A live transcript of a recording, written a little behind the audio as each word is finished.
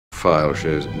file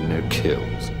shows no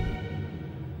kills.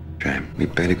 Shame. We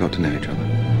barely got to know each other.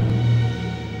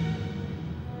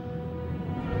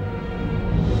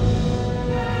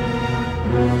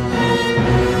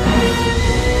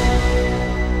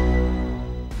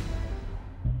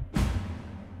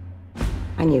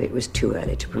 I knew it was too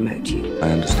early to promote you.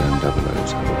 I understand double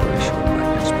O's have a very short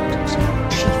life expectancy.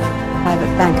 Chief,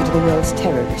 private banker to the world's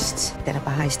terrorists. Set up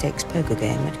a high-stakes poker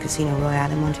game at Casino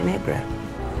Royale in Montenegro.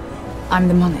 I'm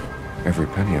the money. Every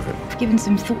penny of it. I've given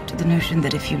some thought to the notion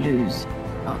that if you lose,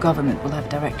 our government will have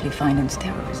directly financed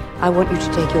terrorism. I want you to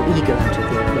take your ego out of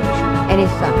the equation. Any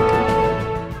sum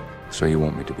can do. So you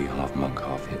want me to be half monk,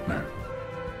 half hitman?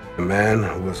 A man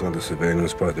who was under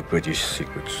surveillance by the British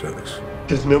Secret Service.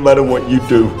 Because no matter what you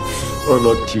do, I'll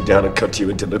knock you down and cut you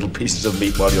into little pieces of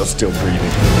meat while you're still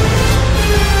breathing.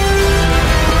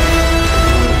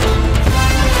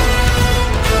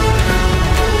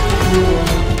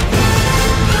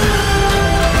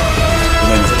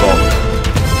 Name's Bond.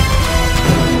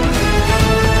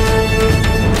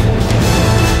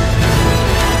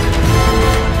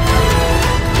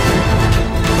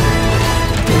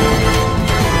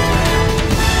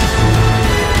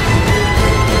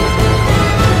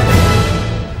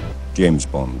 James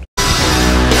Bond.